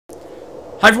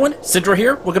Hi everyone, Central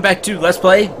here. Welcome back to Let's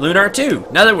Play Lunar 2.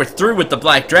 Now that we're through with the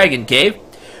Black Dragon Cave,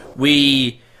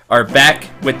 we are back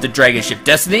with the Dragon Ship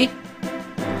Destiny,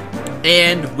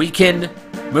 and we can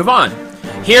move on.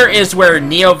 Here is where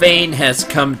Neovane has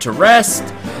come to rest.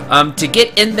 To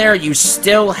get in there, you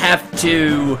still have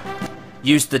to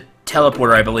use the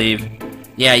teleporter, I believe.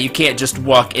 Yeah, you can't just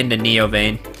walk into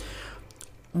Neovane.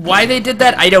 Why they did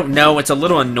that, I don't know. It's a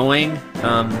little annoying.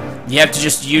 You have to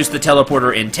just use the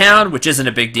teleporter in town, which isn't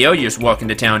a big deal. You just walk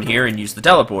into town here and use the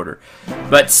teleporter.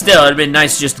 But still, it'd been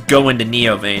nice to just go into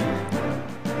Neovane.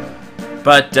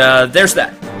 But, there's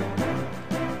that.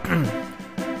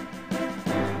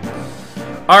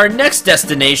 Our next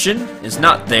destination is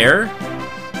not there.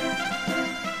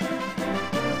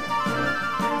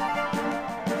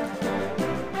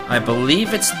 I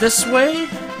believe it's this way?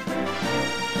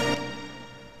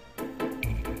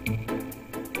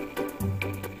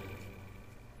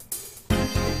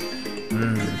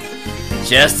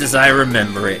 Just as I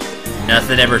remember it.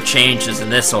 Nothing ever changes in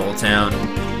this old town.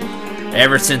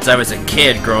 Ever since I was a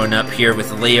kid growing up here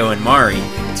with Leo and Mari,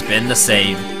 it's been the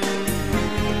same.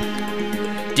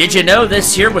 Did you know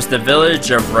this here was the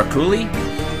village of Rakuli?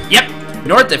 Yep,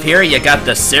 north of here you got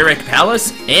the Cyric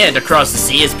Palace, and across the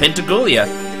sea is Pentagoulia.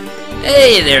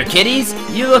 Hey there, kiddies.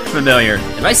 You look familiar.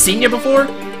 Have I seen you before?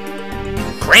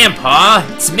 Grandpa,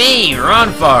 it's me,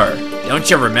 Ronfar. Don't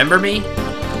you remember me?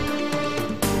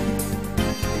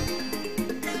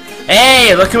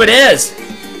 Hey, look who it is!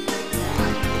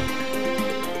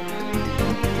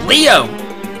 Leo!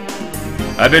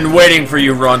 I've been waiting for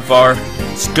you, Ronfar.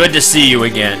 It's good to see you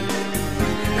again.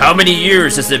 How many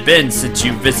years has it been since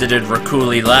you visited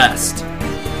Rakuli last?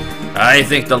 I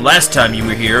think the last time you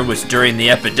were here was during the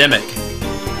epidemic.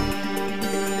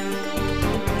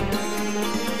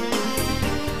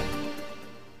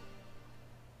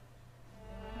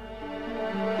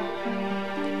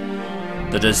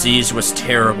 The disease was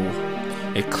terrible.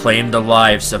 It claimed the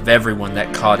lives of everyone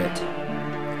that caught it.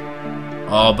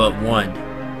 All but one,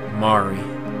 Mari.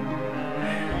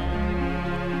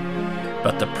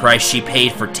 But the price she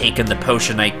paid for taking the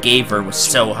potion I gave her was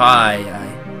so high,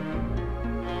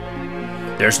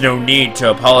 There's no need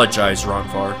to apologize,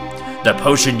 Ronfar. The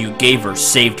potion you gave her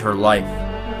saved her life.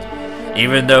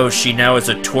 Even though she now is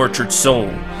a tortured soul,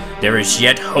 there is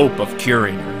yet hope of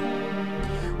curing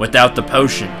her. Without the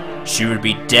potion, she would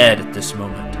be dead at this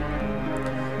moment.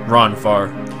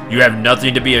 Ronfar, you have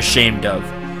nothing to be ashamed of.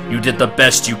 You did the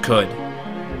best you could.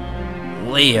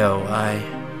 Leo,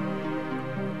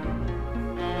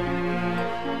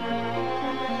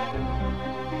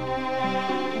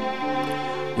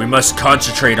 We must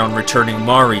concentrate on returning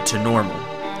Mari to normal.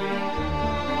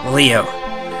 Leo,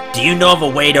 do you know of a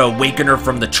way to awaken her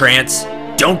from the trance?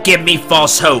 Don't give me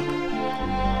false hope.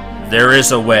 There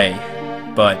is a way,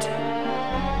 but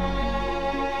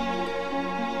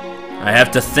I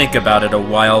have to think about it a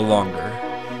while longer.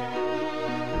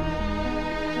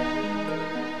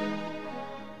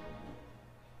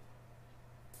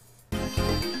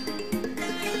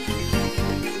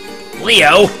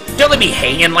 Leo, don't let me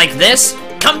hanging like this!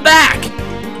 Come back!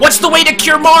 What's the way to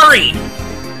cure Mari?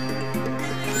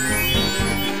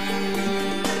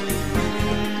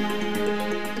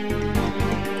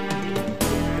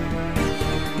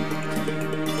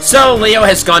 So, Leo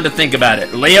has gone to think about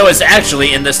it. Leo is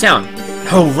actually in this town.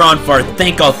 Oh, Ronfar,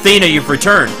 thank Althena you've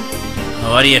returned.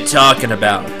 What are you talking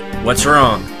about? What's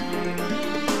wrong?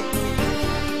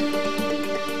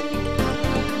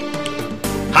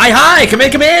 Hi,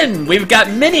 come in! We've got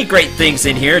many great things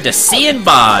in here to see and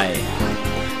buy.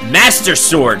 Master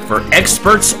Sword for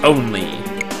experts only.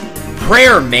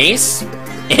 Prayer Mace.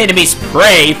 Enemies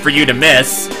pray for you to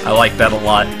miss. I like that a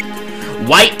lot.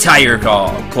 White Tiger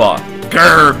Claw.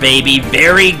 Grr, baby,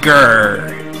 very grr.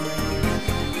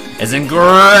 As in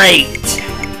great.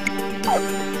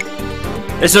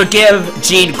 This will give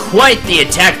Jean quite the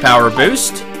attack power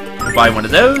boost. We'll buy one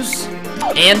of those.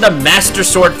 And the Master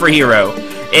Sword for Hero.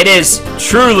 It is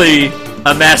truly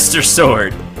a Master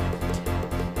Sword.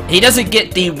 He doesn't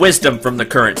get the wisdom from the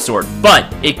current sword,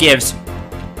 but it gives,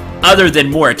 other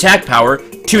than more attack power,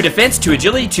 2 defense, 2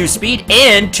 agility, 2 speed,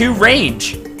 and 2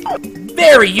 range.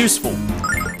 Very useful.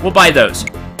 We'll buy those.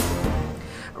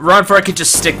 Ronfar could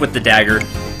just stick with the dagger.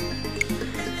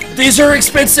 These are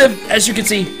expensive, as you can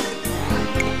see.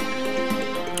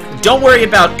 Don't worry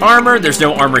about armor. There's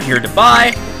no armor here to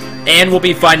buy. And we'll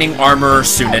be finding armor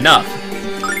soon enough.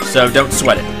 So don't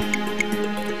sweat it.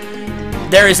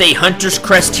 There is a Hunter's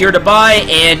Crest here to buy,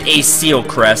 and a Seal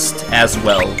Crest as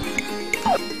well.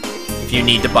 If you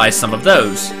need to buy some of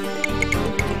those.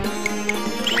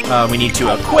 We need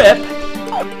to equip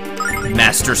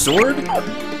Master Sword.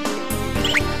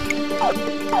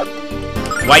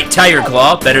 White Tiger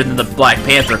Claw, better than the Black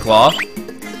Panther Claw.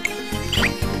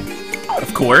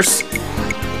 Of course.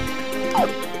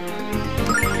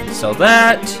 Sell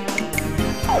that.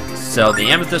 Sell the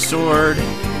Amethyst Sword.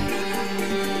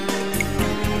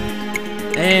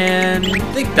 And I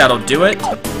think that'll do it.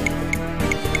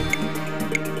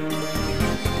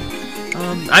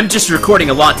 I'm just recording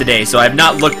a lot today, so I have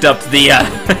not looked up the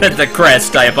the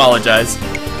crest. I apologize.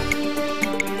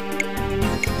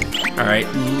 Alright,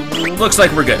 looks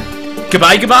like we're good.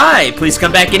 Goodbye, goodbye! Please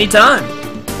come back anytime.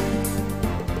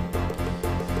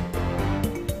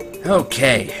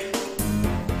 Okay.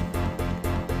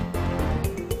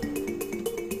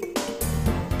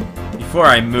 Before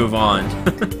I move on,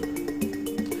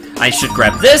 I should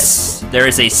grab this. There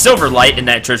is a silver light in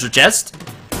that treasure chest.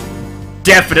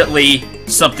 Definitely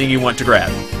something you want to grab.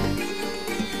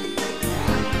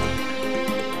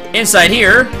 Inside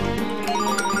here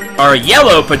are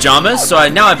yellow pajamas, so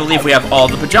now I believe we have all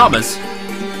the pajamas.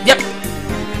 Yep.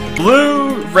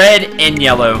 Blue, red, and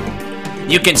yellow.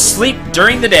 You can sleep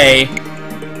during the day.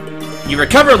 You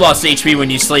recover lost HP when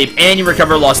you sleep, and you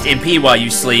recover lost MP while you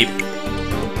sleep.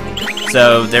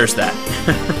 So, there's that.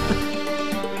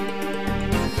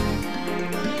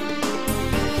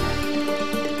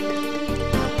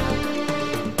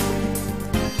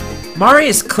 Mari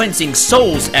is cleansing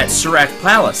souls at Surak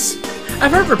Palace.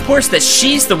 I've heard reports that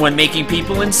she's the one making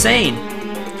people insane.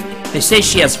 They say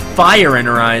she has fire in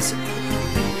her eyes.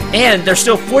 And they're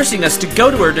still forcing us to go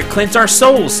to her to cleanse our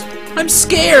souls. I'm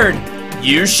scared.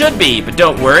 You should be, but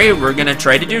don't worry, we're gonna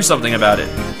try to do something about it.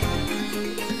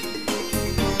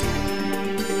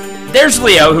 There's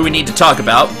Leo, who we need to talk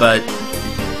about, but...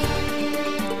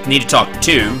 need to talk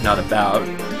to, not about.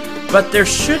 But there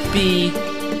should be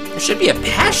a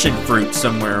passion fruit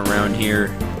somewhere around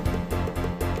here.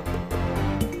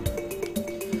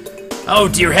 Oh,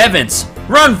 dear heavens!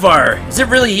 Ronvar, is it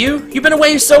really you? You've been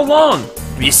away so long.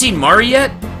 Have you seen Mari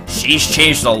yet? She's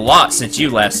changed a lot since you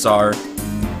last saw her.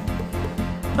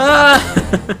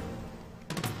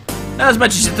 Not as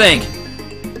much as you think.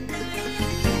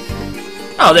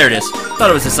 Oh, there it is. Thought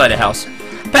it was inside a house.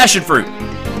 Passion fruit.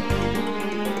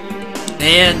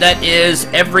 And that is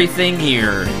everything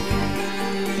here.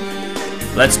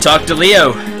 Let's talk to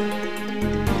Leo.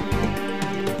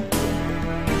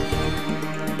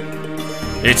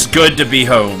 It's good to be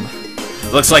home.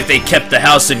 Looks like they kept the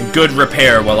house in good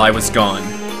repair while I was gone.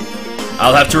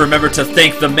 I'll have to remember to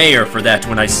thank the mayor for that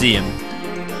when I see him.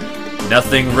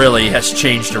 Nothing really has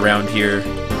changed around here.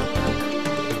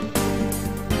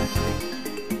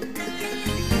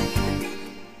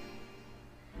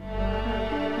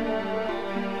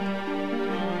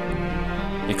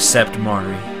 Except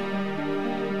Mari.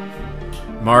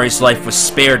 Mari's life was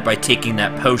spared by taking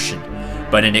that potion,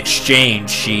 but in exchange,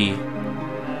 she...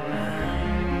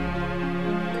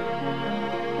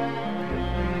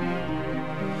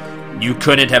 You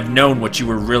couldn't have known what you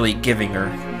were really giving her.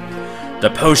 The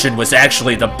potion was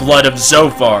actually the blood of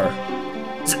Zophar.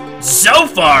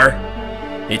 Zophar?!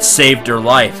 It saved her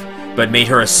life, but made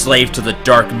her a slave to the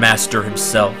Dark Master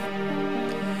himself.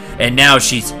 And now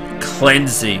she's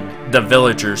cleansing the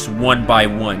villagers one by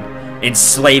one,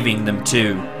 enslaving them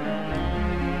too,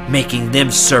 making them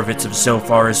servants of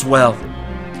Zophar as well.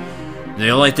 The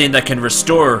only thing that can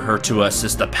restore her to us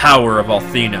is the power of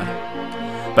Althena.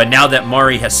 But now that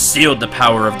Mari has sealed the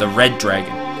power of the Red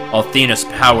Dragon, Althena's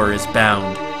power is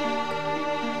bound.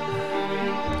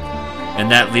 And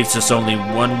that leaves us only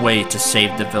one way to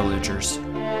save the villagers.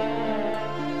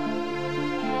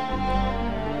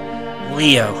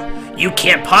 Leo, you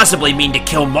can't possibly mean to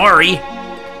kill Mari!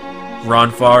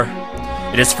 Ronfar,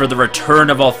 it is for the return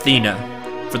of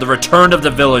Althena, for the return of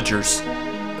the villagers.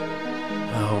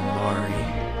 Oh, Mari.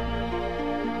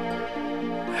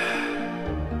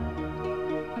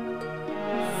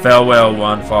 Farewell,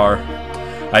 Ronfar.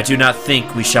 I do not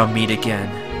think we shall meet again.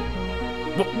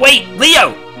 Wait,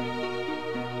 Leo!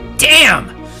 Damn!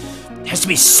 Has to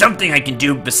be something I can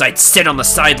do besides sit on the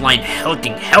sideline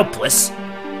looking helpless.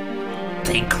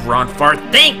 Think, Ronfar,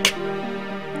 think!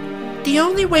 The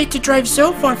only way to drive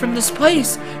Zophar from this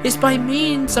place is by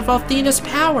means of Althena's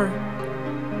power.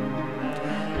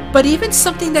 But even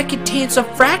something that contains a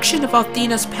fraction of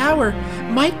Althena's power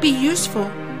might be useful.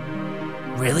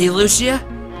 Really, Lucia?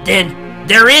 Then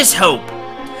there is hope!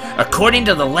 According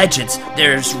to the legends,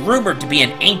 there's rumored to be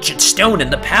an ancient stone in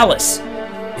the palace.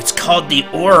 It's called the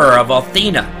Aura of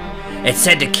Althena. It's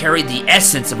said to carry the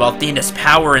essence of Althena's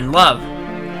power and love.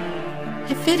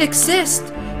 If it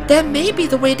exists, that may be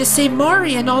the way to save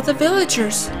Mari and all the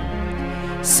villagers.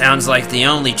 Sounds like the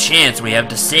only chance we have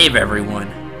to save everyone.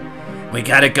 We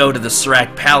gotta go to the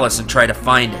Serac Palace and try to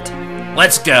find it.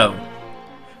 Let's go.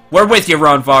 We're with you,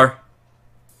 Ronvar.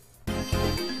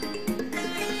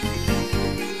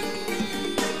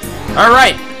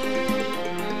 Alright.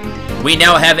 We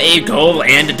now have a goal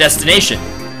and a destination.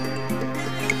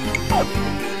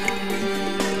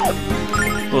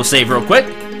 We'll save real quick.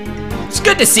 It's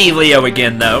good to see Leo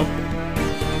again, though.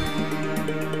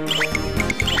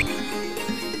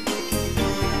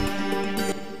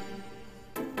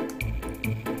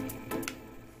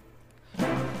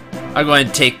 I'll go ahead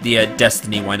and take the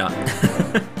Destiny, why not?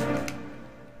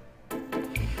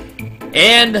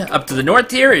 And up to the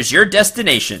north here is your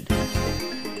destination.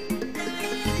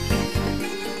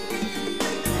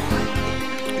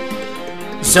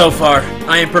 So far,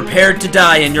 I am prepared to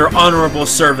die in your honorable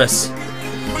service.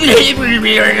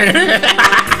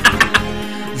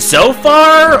 So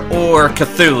far, or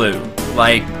Cthulhu?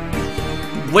 Like,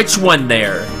 which one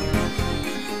there?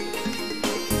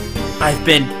 I've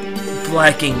been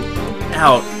blacking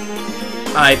out.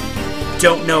 I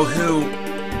don't know who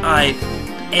I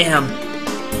am.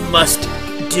 Must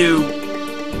do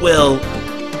will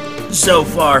so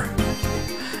far.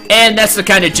 And that's the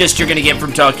kind of gist you're gonna get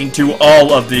from talking to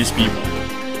all of these people.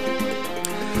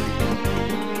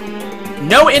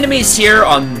 No enemies here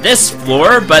on this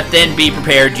floor, but then be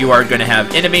prepared, you are gonna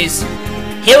have enemies.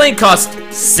 Healing costs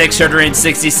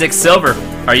 666 silver.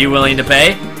 Are you willing to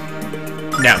pay?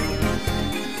 No.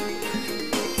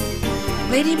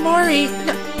 Lady Mori,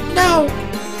 no,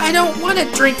 I don't want to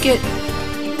drink it.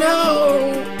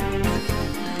 No.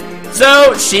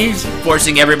 So she's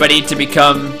forcing everybody to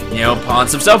become, you know,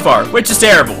 pawns of Zophar, which is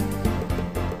terrible.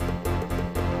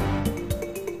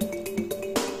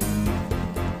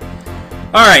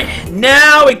 Alright,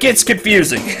 now it gets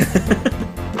confusing.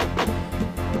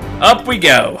 Up we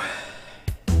go.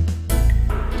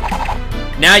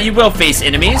 Now you will face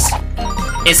enemies.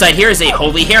 Inside here is a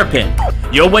holy hairpin.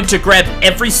 You'll want to grab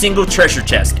every single treasure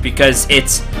chest because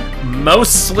it's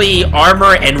mostly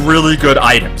armor and really good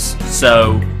items.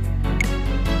 So,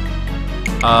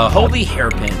 holy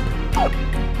hairpin.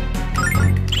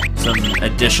 Some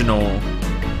additional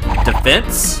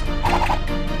defense.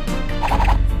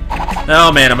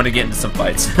 Oh man, I'm gonna get into some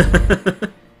fights.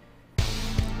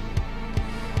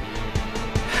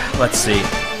 Let's see.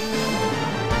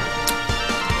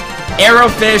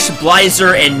 Arrowfish,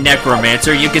 Blizer, and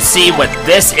Necromancer. You can see what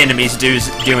this enemy's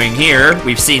doing here.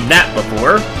 We've seen that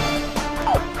before.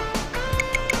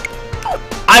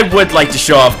 I would like to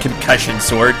show off Concussion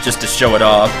Sword, just to show it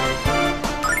off.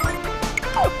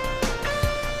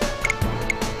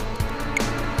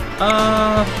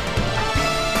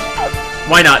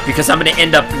 Why not? Because I'm gonna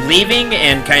end up leaving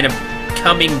and kind of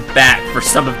coming back for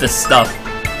some of this stuff.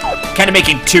 Kind of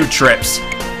making 2 trips.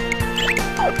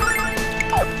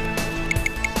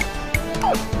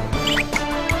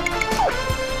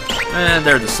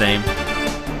 They're the same.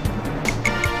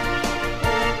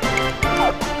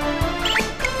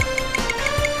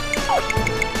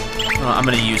 Oh, I'm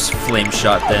gonna use Flame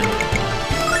Shot then.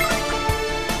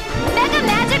 Mega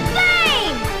Magic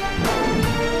Flame!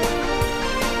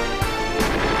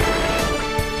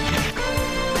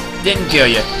 Didn't kill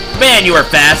you. Man, you are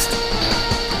fast.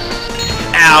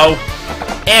 Ow.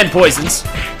 And poisons.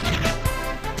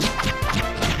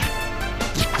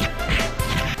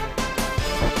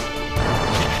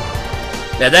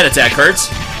 Yeah, that attack hurts.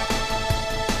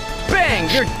 Bang!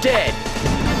 You're dead!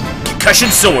 Concussion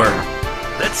Sword.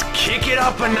 Let's kick it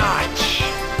up a notch!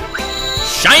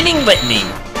 Shining Litany.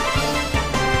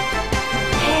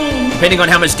 Depending on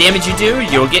how much damage you do,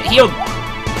 you'll get healed.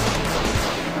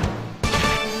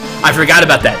 I forgot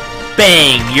about that.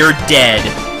 Bang! You're dead.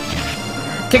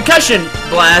 Concussion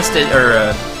Blast,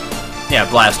 yeah,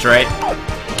 Blast, right?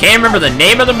 Can't remember the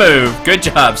name of the move. Good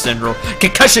job, Syndrome.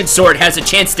 Concussion Sword has a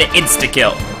chance to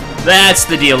insta-kill. That's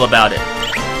the deal about it.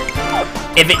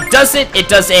 If it doesn't, it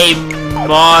does a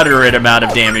moderate amount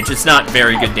of damage. It's not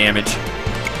very good damage.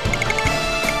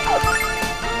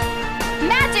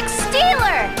 Magic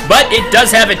Stealer! But it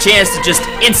does have a chance to just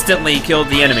instantly kill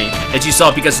the enemy, as you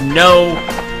saw, because no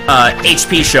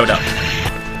HP showed up.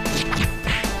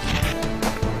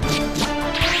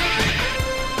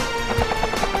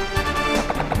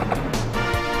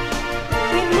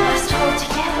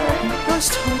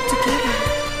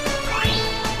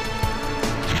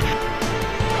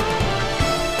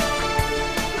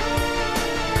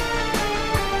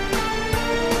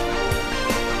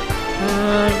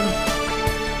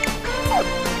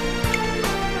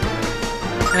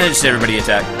 And just everybody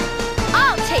attack.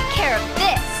 I'll take care of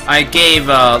this. I gave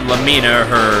Lamina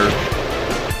her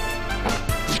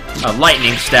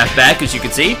lightning staff back, as you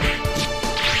can see.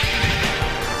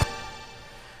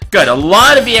 Good, a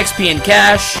lot of EXP and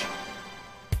cash.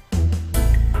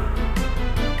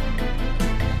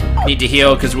 Need to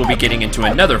heal because we'll be getting into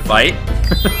another fight.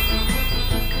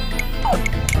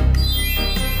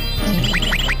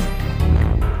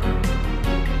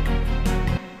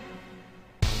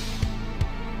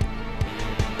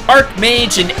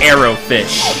 Archmage and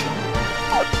Arrowfish.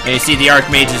 And you see the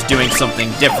Archmage is doing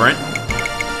something different.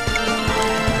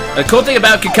 The cool thing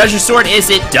about Concussion Sword is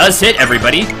it does hit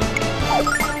everybody.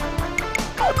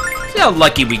 See how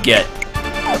lucky we get.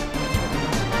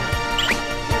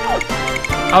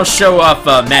 I'll show off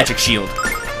Magic Shield.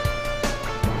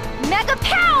 Mega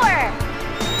power!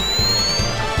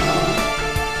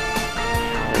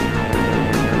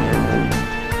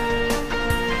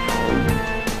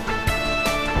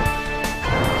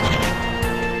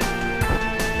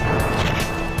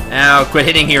 Now, quit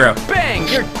hitting Hero. Bang!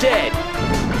 You're dead!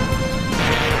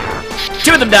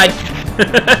 2 of them died.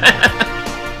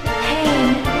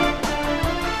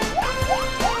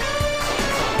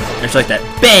 There's like that,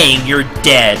 bang, you're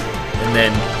dead. And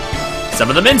then some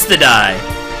of them insta-die.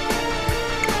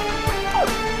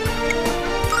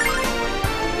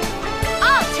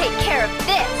 I'll take care of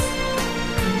this!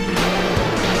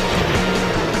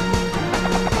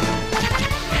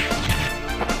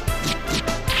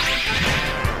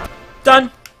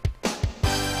 Done.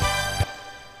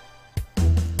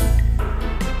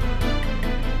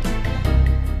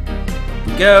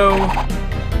 Go.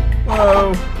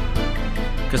 Whoa.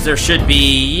 Because there should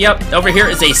be, yep, over here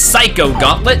is a Psycho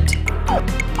Gauntlet.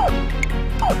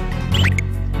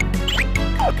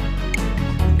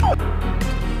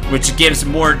 Which gives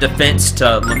more defense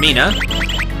to Lamina.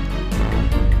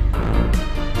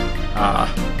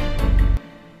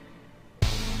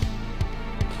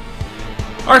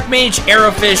 Archmage,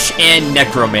 Arrowfish, and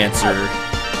Necromancer.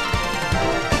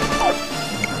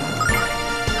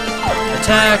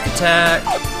 Attack, attack.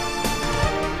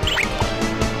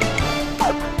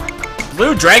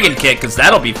 Blue Dragon Kick, because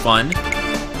that'll be fun.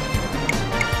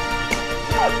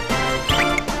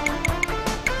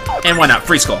 And why not?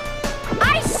 Freeze Skull.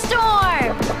 Ice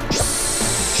Storm!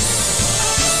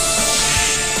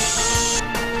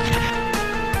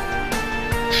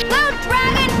 Blue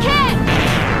Dragon Kick!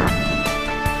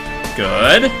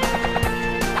 Good.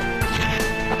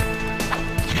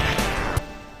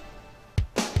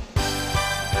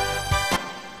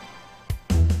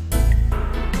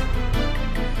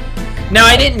 Now,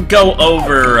 I didn't go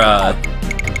over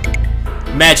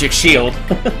Magic Shield,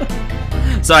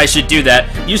 so I should do that.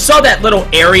 You saw that little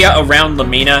area around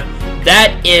Lamina?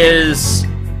 That is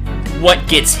what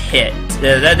gets hit.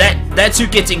 That's who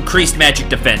gets increased magic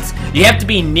defense. You have to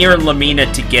be near Lamina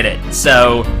to get it.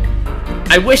 So,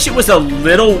 I wish it was a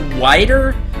little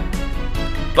wider,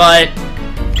 but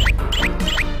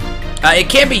it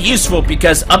can be useful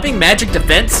because upping magic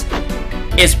defense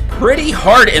is pretty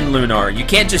hard in Lunar. You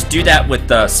can't just do that with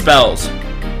spells.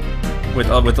 With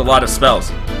a lot of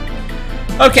spells.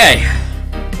 Okay.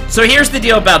 So here's the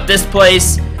deal about this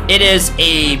place. It is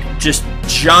a just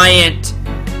giant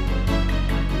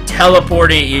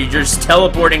teleporting. You're just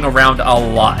teleporting around a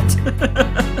lot.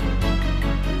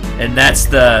 And that's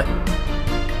the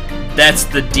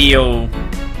deal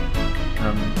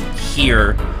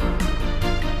here.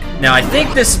 Now, I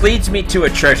think this leads me to a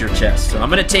treasure chest, so I'm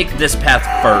going to take this path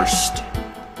first.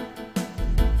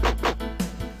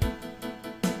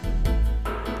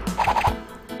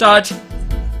 Dodge.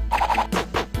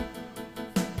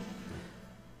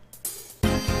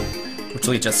 Which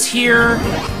leads us here.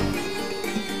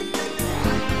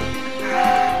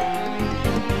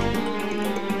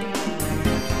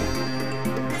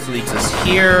 Which leads us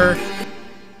here.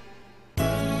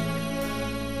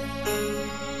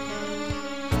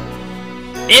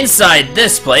 Inside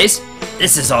this place,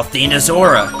 this is Althena's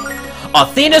Aura.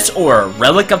 Althena's Aura,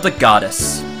 relic of the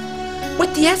goddess.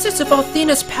 With the essence of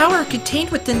Althena's power contained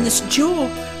within this jewel,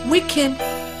 we can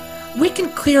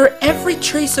clear every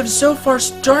trace of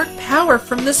Zophar's dark power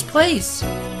from this place.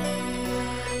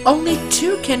 Only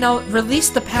 2 can release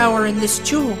the power in this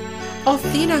jewel,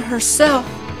 Althena herself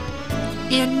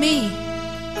and me.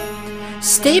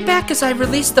 Stay back as I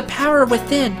release the power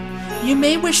within. You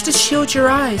may wish to shield your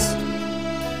eyes.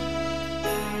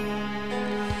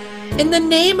 In the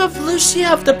name of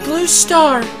Lucia of the Blue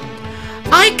Star,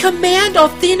 I command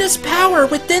Althena's power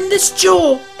within this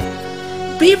jewel.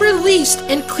 Be released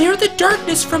and clear the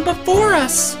darkness from before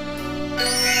us.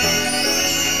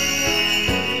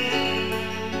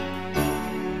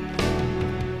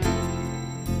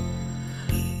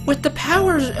 With the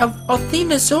power of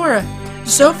Althena's aura,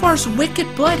 Zophar's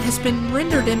wicked blood has been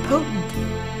rendered impotent.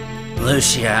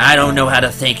 Lucia, I don't know how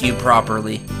to thank you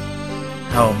properly.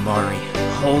 Oh, Mari,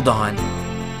 hold on.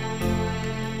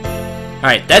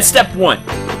 Alright, that's step 1.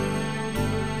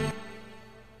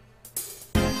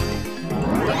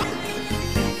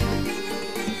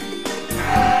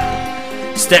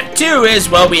 Step 2 is,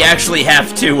 well, we actually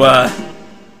have to,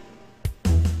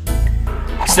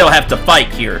 still have to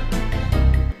fight here.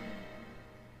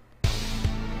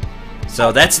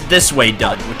 So that's this way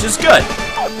done, which is good.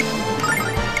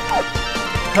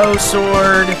 Ho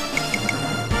sword.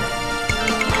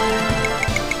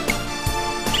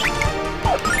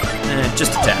 And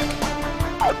just attack.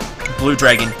 Blue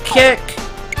dragon kick.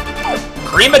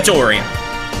 Crematorium.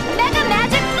 Mega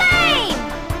Magic Flame!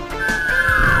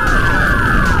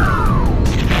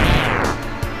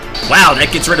 Wow, that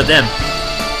gets rid of them.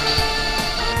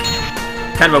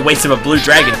 Kind of a waste of a blue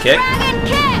dragon kick. Dragon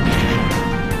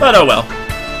Kick! But oh well.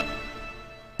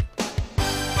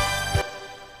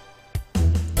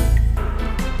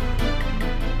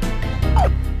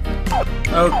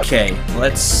 Okay,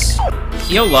 let's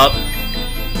heal up.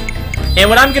 And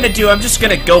what I'm gonna do, I'm just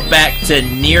gonna go back to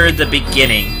near the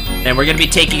beginning. And we're gonna be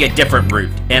taking a different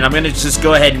route. And I'm gonna just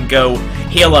go ahead and go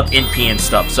heal up NP and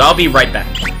stuff. So I'll be right back.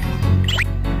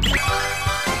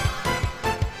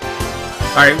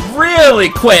 Alright, really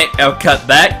quick, I'll cut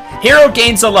back. Hero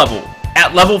gains a level.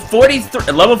 At level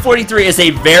 43 is a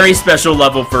very special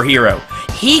level for Hero.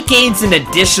 He gains an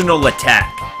additional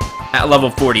attack at level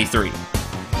 43.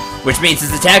 Which means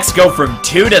his attacks go from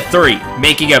 2 to 3,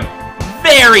 making him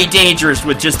very dangerous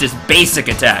with just his basic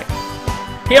attack.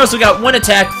 He also got 1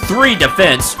 attack, 3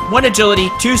 defense, 1 agility,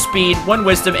 2 speed, 1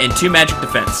 wisdom, and 2 magic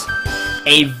defense.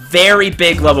 A very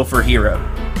big level for Hero.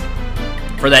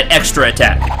 For that extra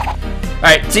attack.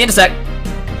 Alright, see you in a sec.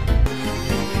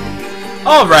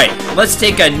 Alright, let's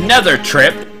take another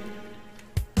trip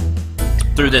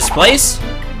through this place.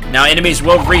 Now, enemies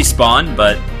will respawn,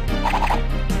 but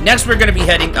next we're going to be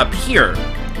heading up here.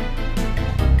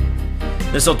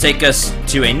 This will take us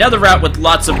to another route with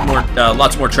lots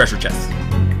more treasure chests.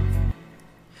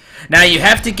 Now, you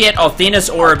have to get Althena's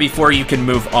aura before you can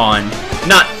move on.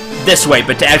 Not this way,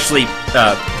 but to actually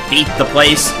beat the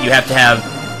place, you have to have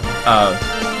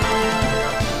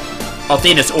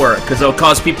Althena's aura, because it'll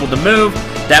cause people to move.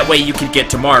 That way you can get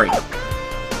to Mari.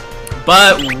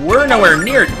 But we're nowhere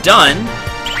near done.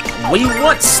 We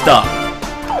want stuff.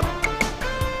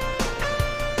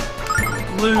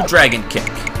 Blue dragon kick.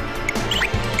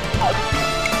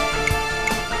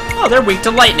 Oh, they're weak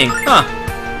to lightning, huh?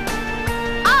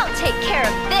 I'll take care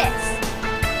of this.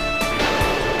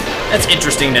 That's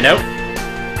interesting to note.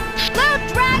 Blue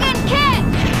Dragon Kick!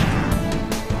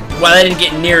 Well, I didn't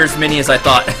get near as many as I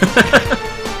thought.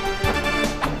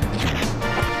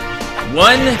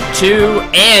 1, 2,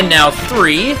 and now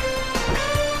 3.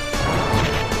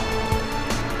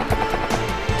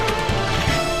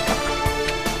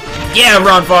 Yeah,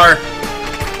 Ronfar!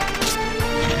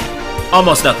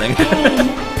 Almost nothing.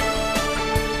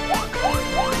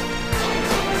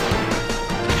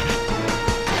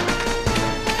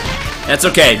 That's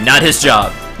okay, not his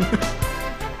job.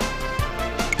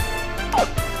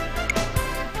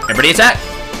 Everybody attack!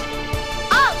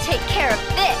 I'll take care of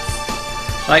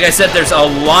this. Like I said, there's a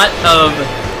lot of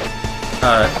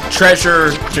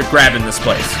treasure to grab in this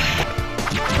place.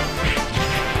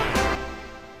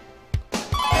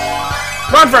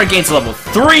 Ronfire gains level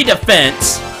 3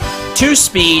 defense, 2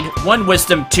 speed, 1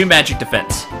 wisdom, 2 magic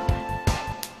defense.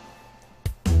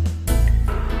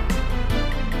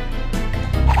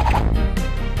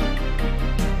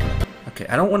 Okay,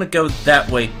 I don't want to go that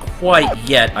way quite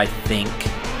yet, I think.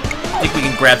 I think we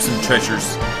can grab some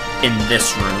treasures in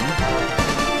this room.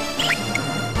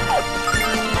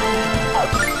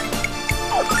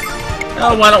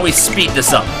 Oh, why don't we speed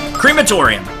this up?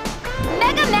 Crematorium!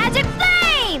 Mega Magic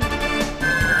Flame!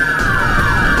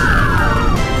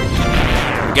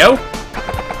 Go.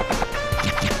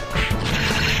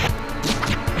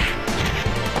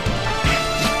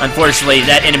 Unfortunately,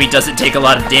 that enemy doesn't take a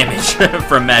lot of damage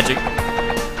from magic.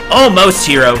 Almost,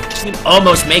 Hero. You can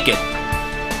almost make it.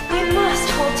 We must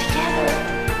hold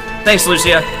together. Thanks,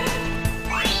 Lucia.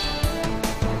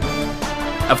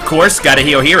 Of course, gotta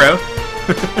heal Hero.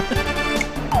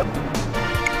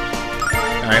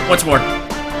 Alright, once more.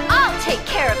 I'll take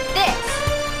care of this.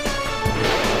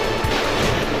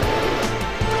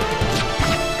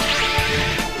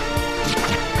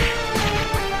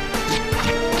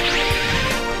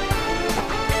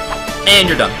 And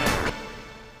you're done.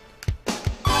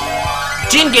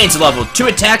 Jean gains a level. 2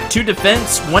 attack, 2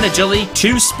 defense, 1 agility,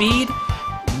 2 speed,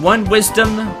 1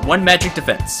 wisdom, 1 magic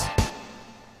defense.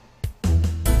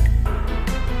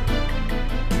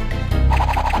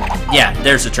 Yeah,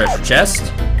 there's a treasure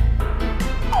chest.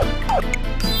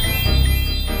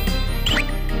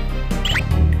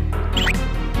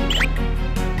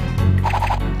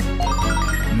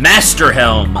 Master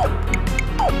Helm.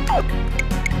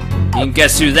 You can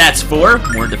guess who that's for.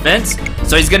 More defense.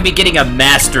 So he's gonna be getting a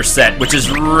Master Set, which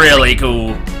is really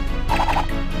cool.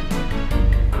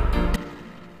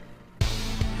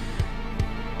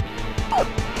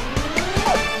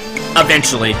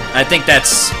 Eventually. I think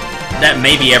that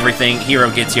may be everything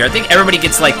Hero gets here. I think everybody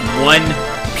gets like one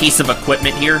piece of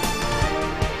equipment here.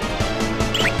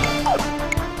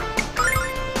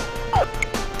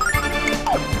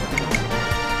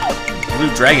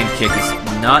 Blue Dragon Kick is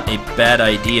not a bad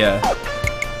idea.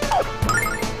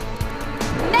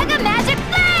 Mega Magic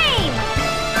Flame!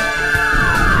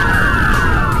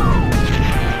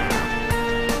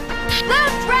 Blue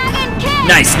Dragon Kick!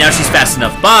 Nice, now she's fast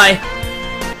enough. Bye!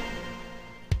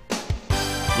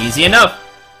 Easy enough.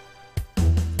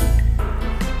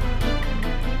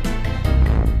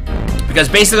 Because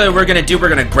basically what we're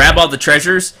gonna grab all the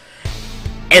treasures,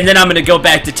 and then I'm gonna go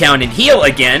back to town and heal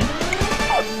again,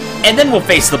 and then we'll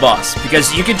face the boss.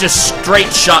 Because you can just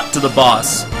straight shot to the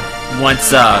boss once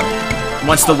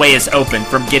the way is open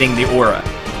from getting the aura,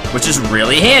 which is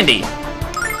really handy.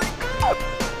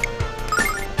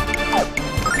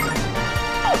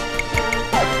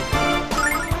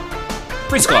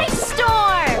 Freeze Claw. Ice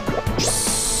Storm!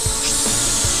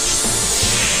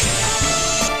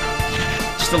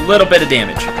 Just a little bit of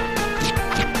damage.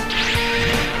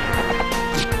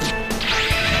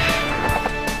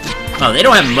 Oh, they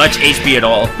don't have much HP at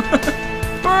all.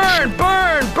 Burn,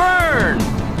 burn, burn!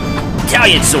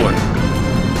 Italian Sword.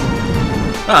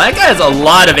 Oh, that guy has a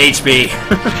lot of HP.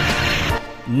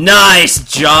 Nice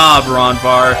job,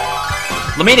 Ronvar.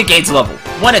 Lamina gains level.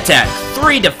 1 attack,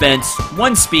 3 defense,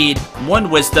 1 speed, 1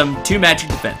 wisdom, 2 magic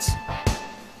defense.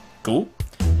 Cool.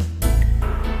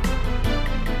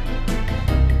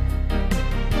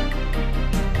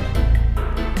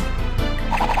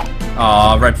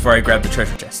 Aw, right before I grab the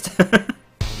treasure chest.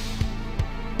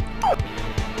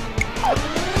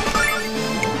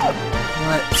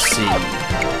 Let's see.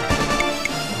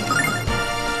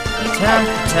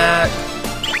 Attack.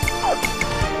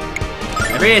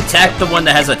 Maybe attack the one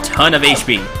that has a ton of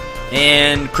HP.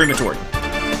 And Crematory.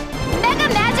 Mega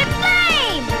Magic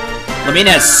Flame!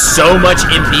 Lamina has so much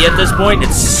MP at this point,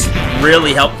 it's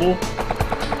really helpful.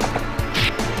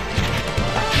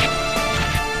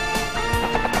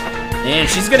 And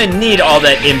she's gonna need all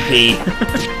that MP.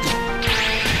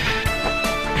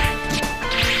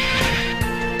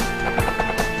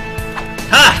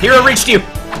 Ha! Hero reached you!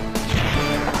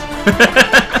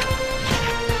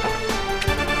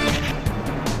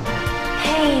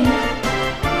 Pain.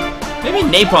 Maybe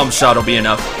Napalm Shot will be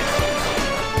enough.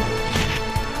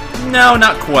 No,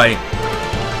 not quite.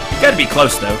 Gotta be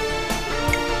close, though.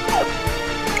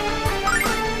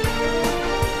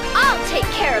 I'll take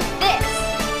care of this.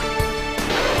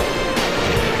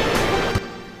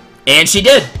 And she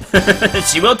did!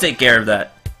 She will take care of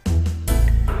that.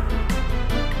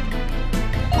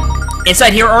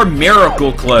 Inside here are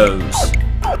Miracle Clothes.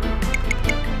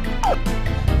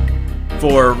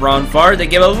 For Ronvar, they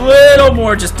give a little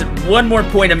more, just 1 more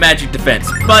point of magic defense,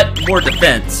 but more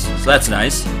defense, so that's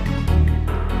nice.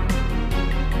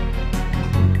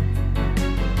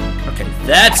 Okay,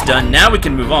 that's done. Now we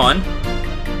can move on.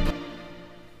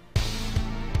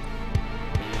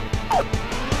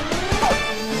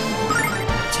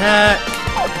 Attack.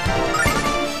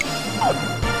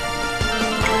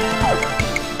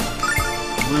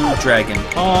 Blue Dragon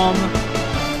Palm.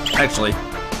 Actually,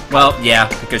 well, yeah,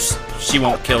 because she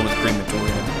won't kill with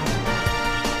Crematorium.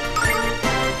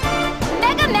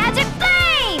 Mega Magic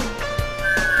Flame!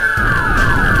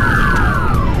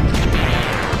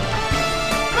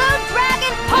 Blue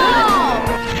Dragon Palm!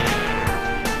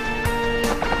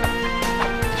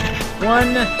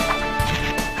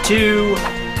 1, 2,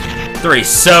 3.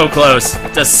 So close.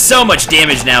 Does so much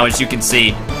damage now, as you can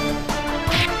see.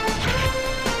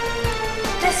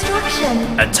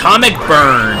 Destruction! Atomic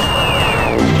Burn.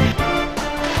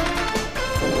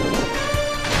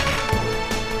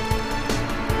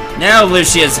 Now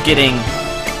Lucia's getting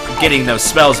those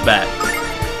spells back.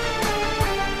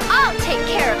 I'll take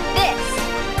care of this.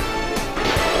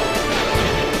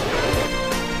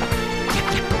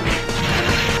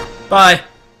 Bye.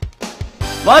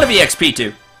 A lot of EXP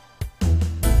too.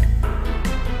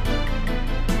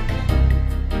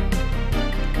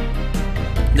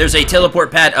 There's a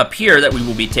teleport pad up here that we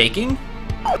will be taking.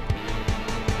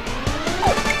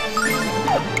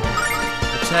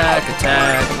 Attack,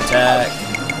 attack, attack.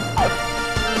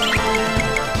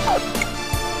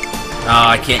 Oh,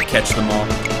 I can't catch them all.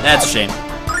 That's a shame.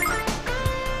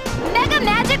 Mega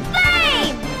Magic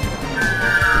Flame!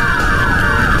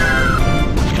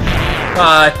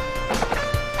 Bye.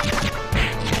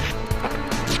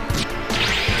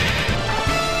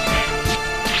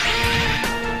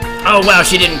 Oh, wow,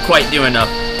 she didn't quite do enough.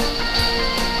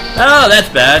 Oh, that's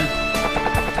bad.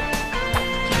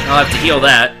 I'll have to heal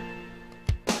that.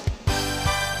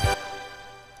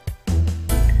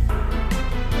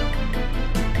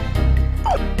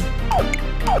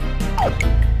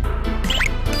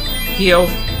 Heal.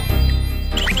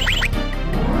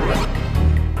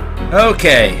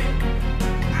 Okay.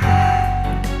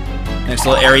 Next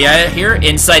little area here.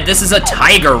 Inside this is a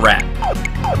tiger rat,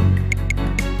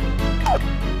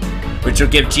 which will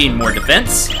give Jean more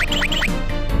defense.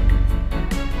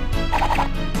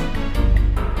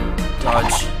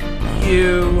 Dodge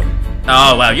you.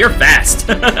 Oh, wow, you're fast.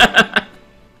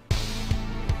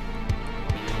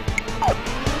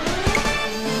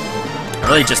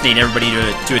 I really just need everybody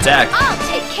to attack. I'll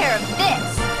take care of this.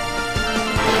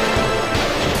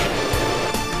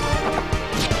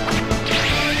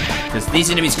 Because these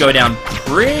enemies go down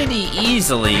pretty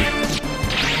easily.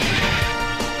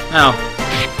 Oh.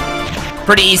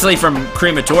 Pretty easily from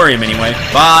Crematorium, anyway.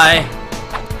 Bye.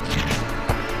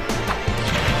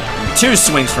 2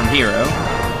 swings from Hero.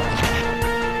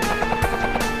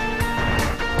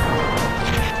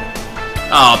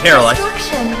 Oh, paralyzed.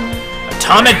 Destruction.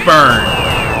 Atomic Burn,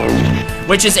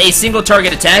 which is a single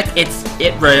target attack. It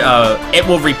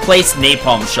will replace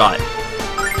Napalm Shot.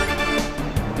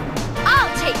 I'll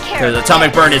take care Because of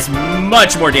Atomic this. Burn is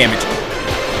much more damaging.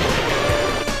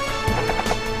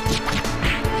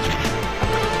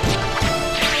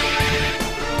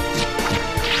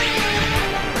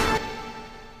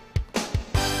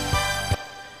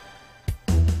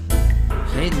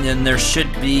 Okay, and then there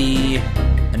should be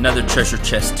another treasure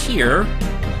chest here.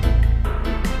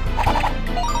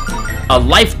 A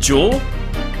life jewel.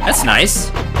 That's nice.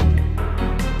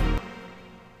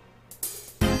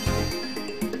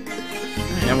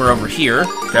 And we're over here.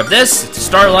 Grab this. It's a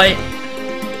starlight.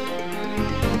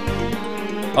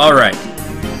 Alright.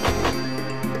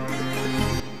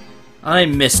 I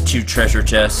missed 2 treasure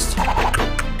chests. I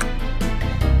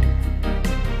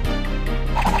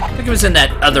think it was in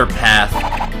that other path.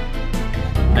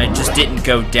 I just didn't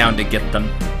go down to get them.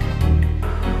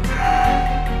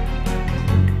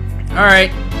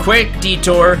 Alright, quick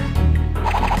detour.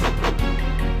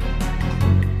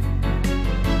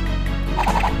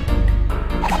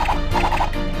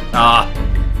 Ah,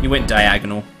 you went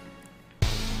diagonal.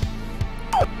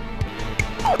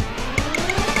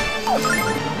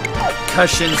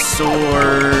 Concussion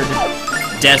sword,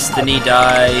 destiny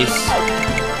dice,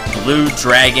 blue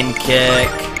dragon kick,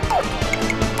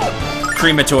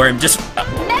 crematorium. Just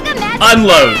Mega Magic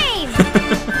unload. Flame!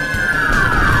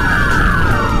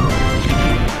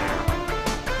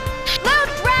 Blue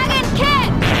Dragon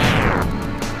Kick!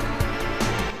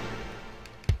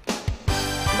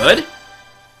 Good.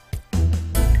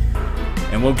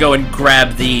 And we'll go and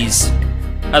grab these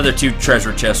other 2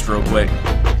 treasure chests real quick.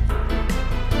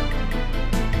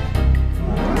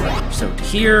 So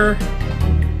here.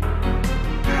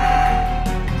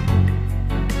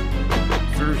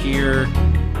 Through here.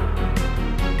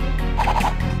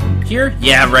 Here?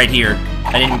 Yeah, right here.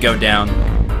 I didn't go down.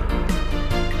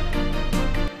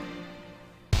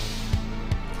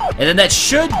 And then that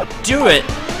should do it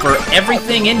for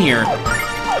everything in here.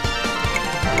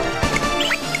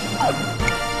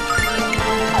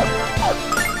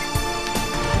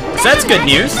 So that's good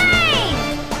news.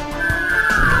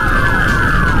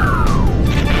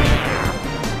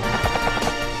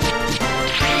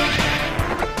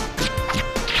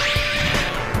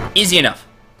 Easy enough.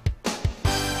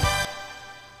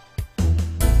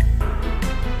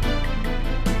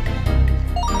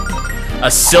 A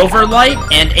silver light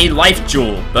and a life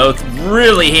jewel. Both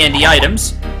really handy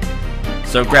items.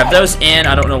 So grab those, and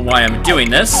I don't know why I'm doing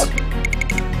this.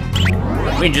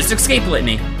 We can just escape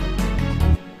litany.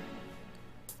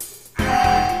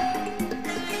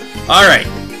 Alright,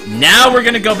 now we're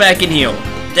gonna go back and heal.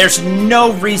 There's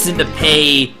no reason to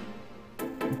pay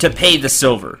the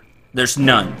silver. There's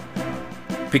none.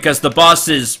 Because the boss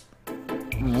is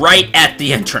right at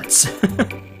the entrance.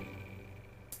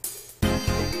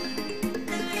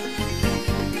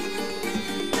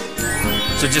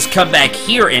 So just come back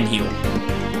here and heal.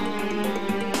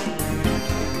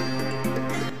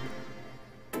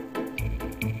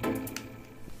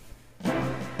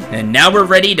 And now we're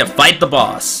ready to fight the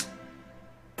boss.